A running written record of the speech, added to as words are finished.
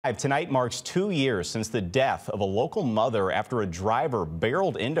Tonight marks 2 years since the death of a local mother after a driver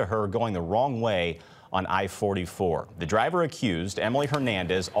barreled into her going the wrong way on I-44. The driver accused, Emily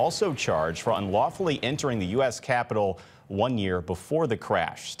Hernandez, also charged for unlawfully entering the U.S. Capitol 1 year before the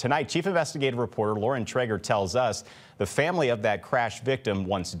crash. Tonight, Chief Investigative Reporter Lauren Traeger tells us the family of that crash victim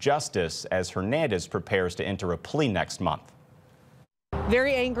wants justice as Hernandez prepares to enter a plea next month.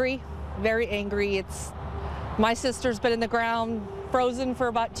 Very angry, very angry. My sister's been in the ground frozen for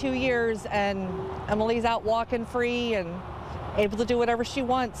about 2 years, and Emily's out walking free and able to do whatever she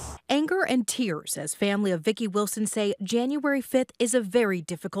wants. Anger and tears as family of Vicki Wilson say January 5th is a very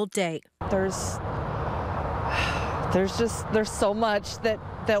difficult day. There's so much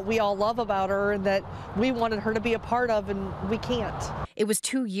that we all love about her and that we wanted her to be a part of, and we can't. It was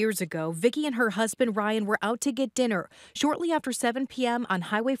 2 years ago. Vicki and her husband Ryan were out to get dinner. Shortly after 7 p.m. on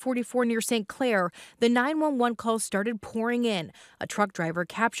Highway 44 near St. Clair, the 911 calls started pouring in. A truck driver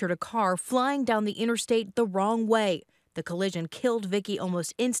captured a car flying down the interstate the wrong way. The collision killed Vicki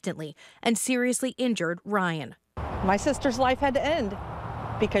almost instantly and seriously injured Ryan. My sister's life had to end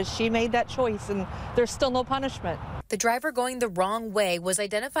because she made that choice, and there's still no punishment. The driver going the wrong way was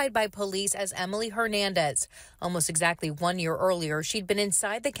identified by police as Emily Hernandez. Almost exactly 1 year earlier, she'd been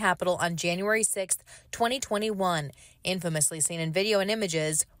inside the Capitol on January 6, 2021, infamously seen in video and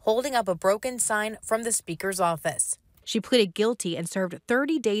images holding up a broken sign from the Speaker's office. She pleaded guilty and served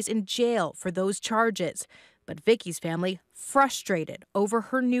 30 days in jail for those charges. But Vicki's family frustrated over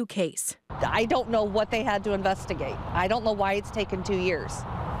her new case. I don't know what they had to investigate. I don't know why it's taken 2 years.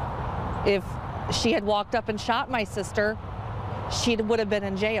 If she had walked up and shot my sister, she would have been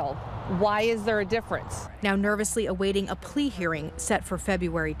in jail. Why is there a difference? Now nervously awaiting a plea hearing set for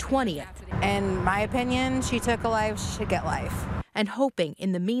February 20th. In my opinion, she took a life, she should get life. And hoping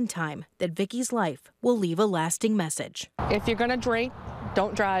in the meantime that Vicki's life will leave a lasting message. If you're gonna drink,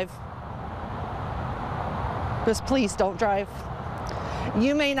 don't drive. Just please don't drive.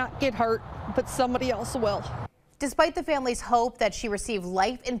 You may not get hurt, but somebody else will. Despite the family's hope that she receive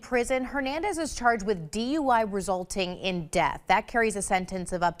life in prison, Hernandez is charged with DUI resulting in death. That carries a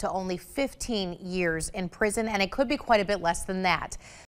sentence of up to only 15 years in prison, and it could be quite a bit less than that.